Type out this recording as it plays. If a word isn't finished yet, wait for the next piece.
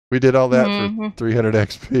We did all that for 300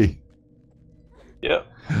 XP. Yep.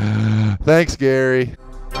 Thanks, Gary.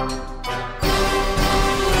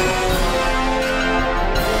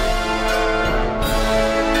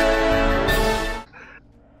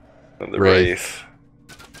 And the Wraith.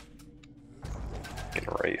 Get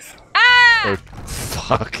a Wraith. Ah! Oh,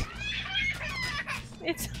 fuck.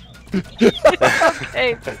 It's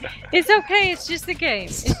okay. It's okay. It's just a game.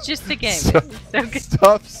 It's just a game. It's okay.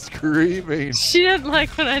 Stop screaming. She doesn't like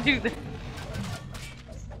when I do that.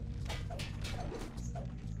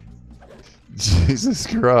 Jesus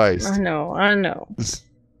Christ. I know. I know.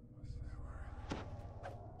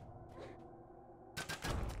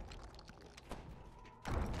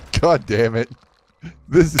 God damn it.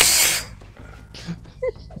 This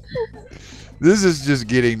is just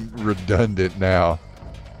getting redundant now.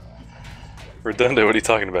 Redundant? What are you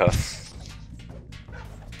talking about?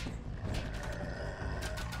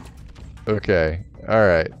 Okay.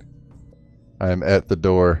 Alright. I'm at the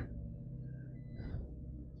door.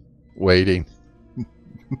 Waiting.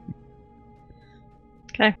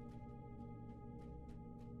 Okay.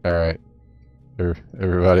 Alright.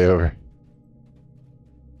 Everybody over.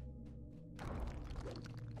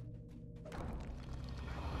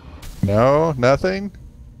 No? Nothing?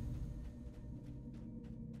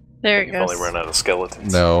 There it You've goes. only run out of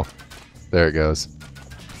skeletons. No. There it goes.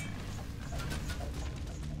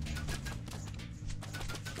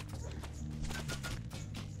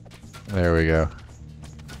 There we go.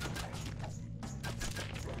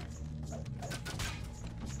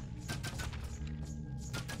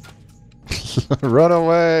 Run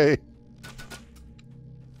away!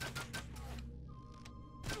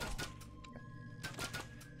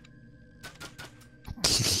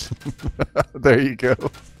 There you go.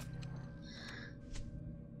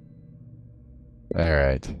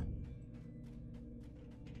 Alright.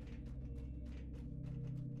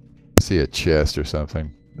 See a chest or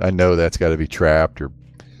something. I know that's got to be trapped or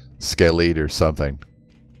skellied or something.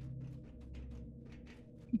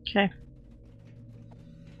 Okay.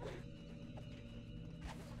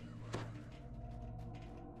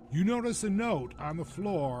 You notice a note on the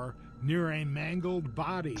floor near a mangled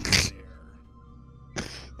body there.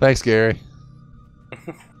 Thanks, Gary.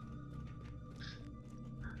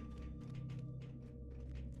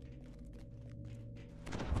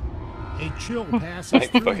 A chill passes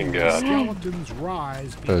through fucking you. God. Skeletons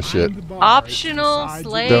rise Oh, behind shit. the bars Optional beside the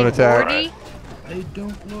slave Don't door. attack. 40? They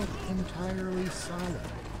don't look entirely solid.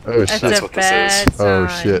 Oh That's shit. That's a what this bad is. sign. Oh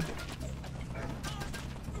shit.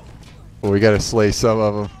 Well, we gotta slay some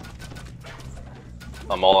of them.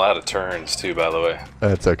 I'm all out of turns too, by the way.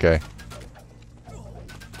 That's okay.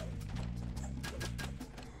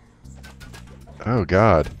 Oh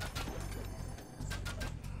god.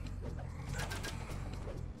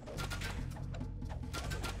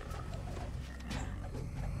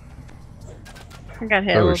 I got Oh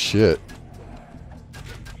held. shit.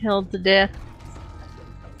 Held to death.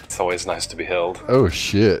 It's always nice to be held. Oh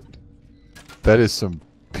shit. That is some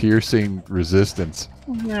piercing resistance.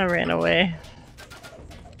 I ran away.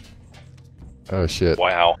 Oh shit.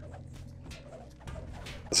 Wow.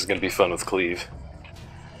 This is gonna be fun with Cleve.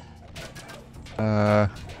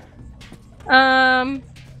 I'm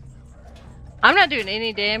not doing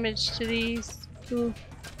any damage to these. Ooh.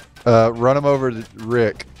 Run them over to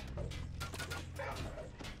Rick.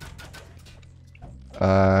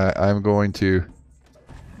 I'm going to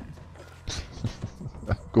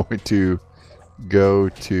go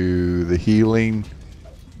to the healing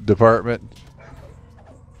department.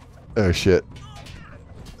 Oh shit.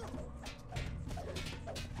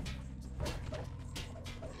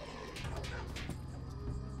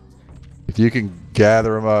 If you can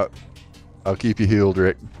gather them up, I'll keep you healed,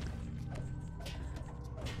 Rick.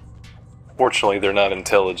 Fortunately, they're not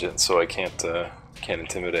intelligent, so I can't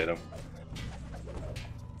intimidate them.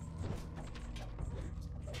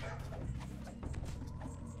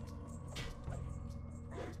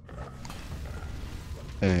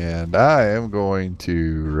 And I am going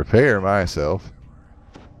to repair myself.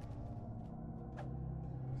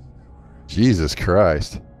 Jesus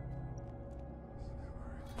Christ.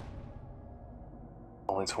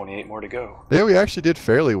 Only 28 more to go. Yeah, we actually did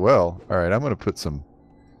fairly well. Alright, I'm going to put some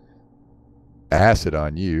acid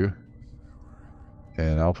on you.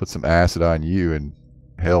 And I'll put some acid on you and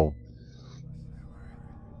hell.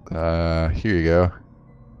 Here you go.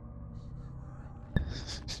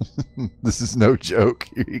 This is no joke.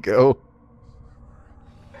 Here you go.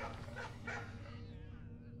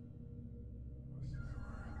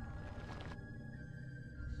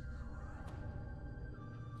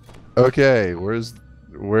 Okay, where's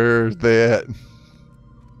they at?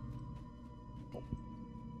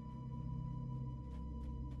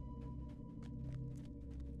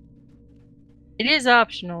 It is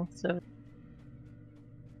optional, so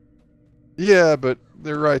Yeah, but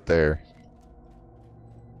they're right there.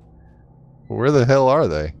 Where the hell are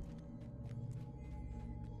they?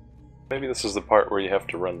 Maybe this is the part where you have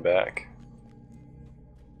to run back.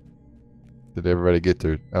 Did everybody get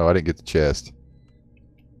their... Oh, I didn't get the chest.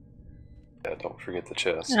 Yeah, don't forget the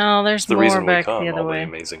chest. oh, there's It's the more reason we back come, the other all the way.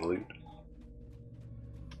 amazing loot.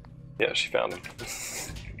 Yeah, she found him.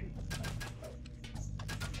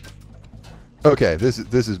 Okay, this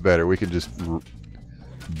is better. We can just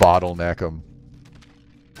bottleneck them.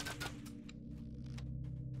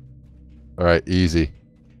 All right, easy.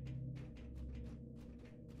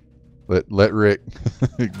 Let Rick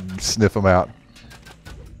sniff them out.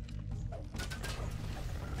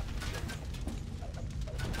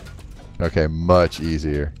 Okay, much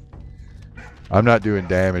easier. I'm not doing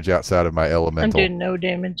damage outside of my I'm elemental. doing no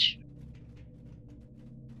damage.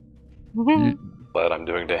 Glad I'm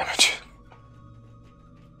doing damage.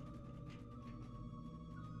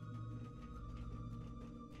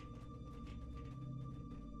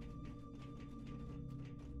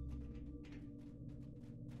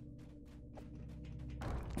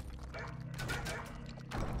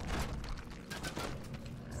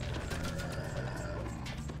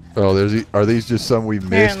 Oh, are these just some we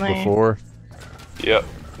missed Apparently. before? Yep,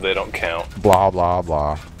 they don't count. Blah, blah,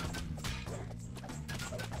 blah.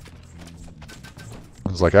 I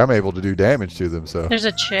was like, I'm able to do damage to them, so... There's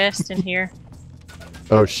a chest in here.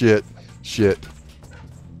 Oh, shit. Shit.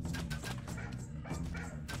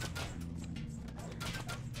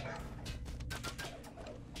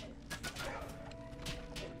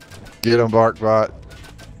 Get him, Barkbot.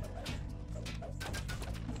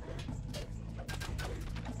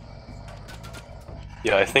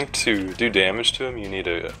 Yeah, I think to do damage to him, you need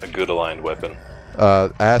a good aligned weapon.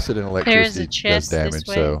 Acid and There's a electricity does chest this damage,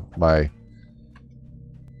 way. so my...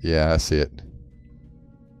 Yeah, I see it.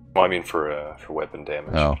 Well, I mean for weapon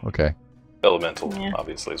damage. Oh, okay. Elemental, Yeah.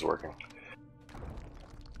 obviously, is working.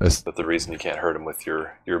 That's, But the reason you can't hurt him with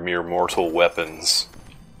your mere mortal weapons.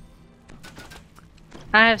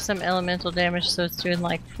 I have some elemental damage, so it's doing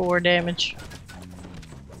like 4 damage.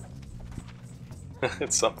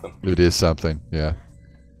 It's something. it is something, yeah.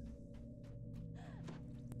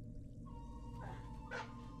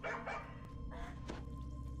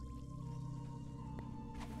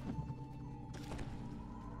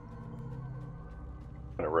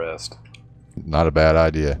 I'm gonna rest. Not a bad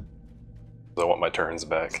idea. I want my turns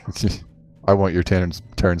back. I want your turns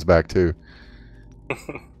back, too.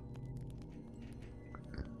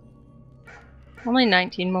 Only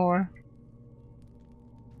 19 more.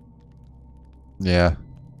 Yeah.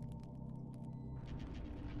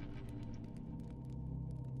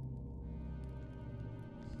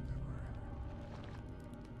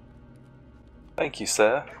 Thank you,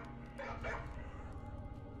 sir.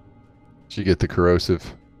 Did you get the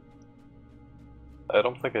corrosive? I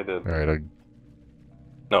don't think I did. Alright,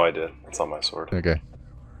 No, I did. It's on my sword. okay.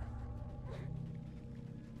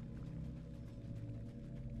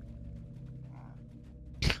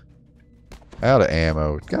 Out of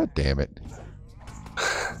ammo. God damn it.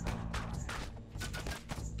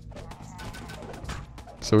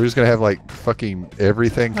 So we're just gonna have like fucking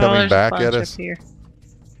everything coming there's back a at bunch us? up here.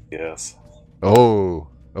 Yes. Oh.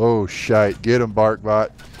 Oh, shite. Get him,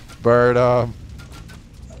 Barkbot. Burn him.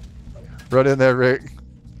 Run in there, Rick.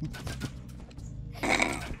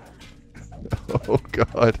 Oh,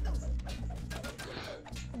 God.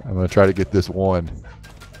 I'm gonna try to get this one.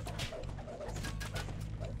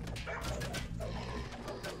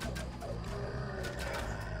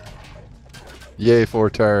 Yay, 4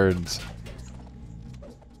 turns.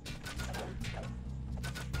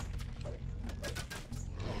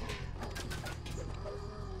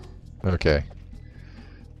 Okay.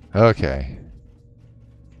 Okay.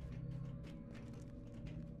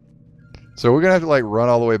 So we're gonna have to like run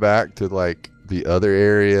all the way back to like the other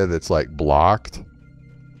area that's like blocked.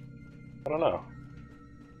 I don't know.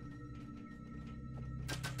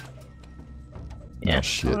 Yeah, Oh,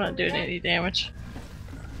 shit. I'm not doing any damage.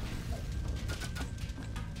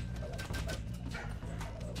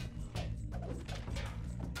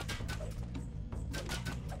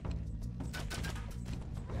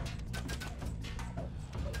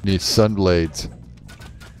 Need sun blades.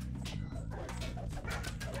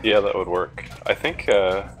 Yeah, that would work. I think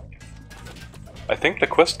the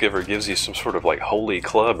quest giver gives you some sort of like holy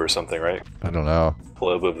club or something, right? I don't know.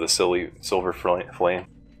 Club of the silver flame.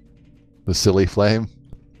 The silly flame.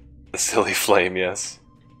 The silly flame, yes.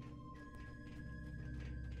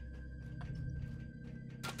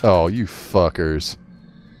 Oh, you fuckers.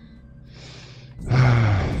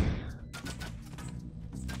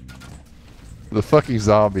 The fucking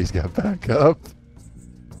zombies got back up.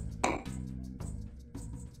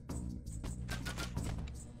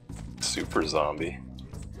 Super zombie.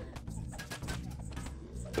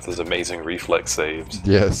 With his amazing reflex saves.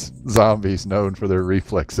 Yes, zombies known for their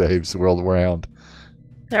reflex saves world round.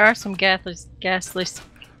 There are some ghastly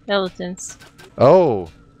skeletons. Oh,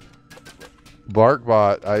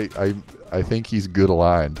 Barkbot, I think he's good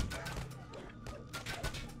aligned.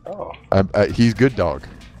 Oh. He's good dog.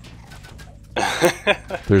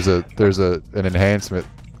 There's an enhancement.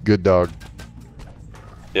 Good dog.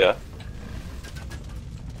 Yeah.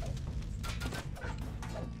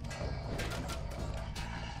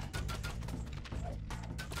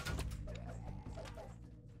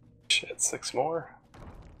 Shit, 6 more?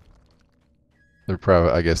 They're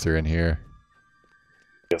probably, I guess they're in here.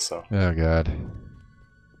 Guess so. Oh god.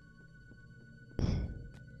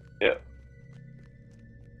 Yeah.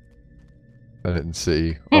 I didn't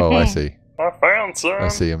see. Oh, I see. I found some. I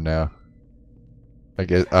see him now.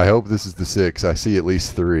 I hope this is the 6. I see at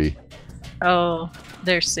least 3. Oh,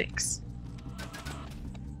 there's 6.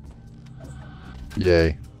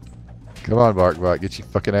 Yay. Come on, Barkbot, get your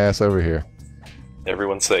fucking ass over here.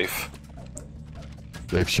 Everyone's safe.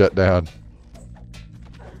 They've shut down.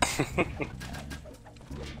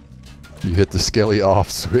 You hit the skelly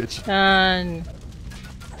off switch. Done.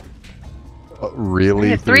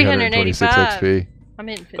 Really? 326 XP? I'm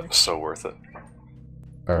hitting That finish. was so worth it.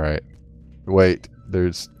 Alright. Wait,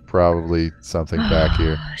 there's probably something back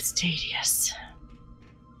here. It's tedious.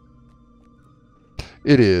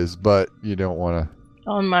 It is, but you don't want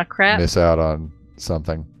On my to crap. miss out on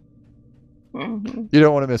something. Mm-hmm. You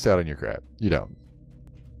don't want to miss out on your crap. You don't.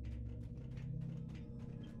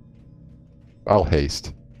 I'll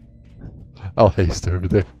haste. I'll haste over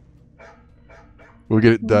there. We'll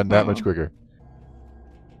get it done that much quicker.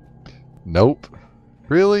 Nope.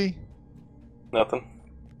 Really? Nothing.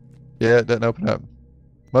 Yeah, it doesn't open up.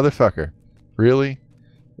 Motherfucker. Really?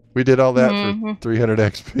 We did all that for 300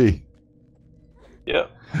 XP. Yeah.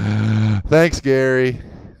 Thanks, Gary.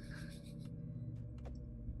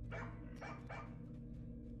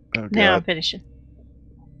 Oh, Now I'm God. finishing.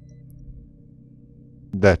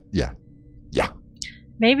 Yeah.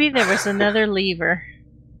 Maybe there was another lever.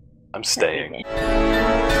 I'm staying.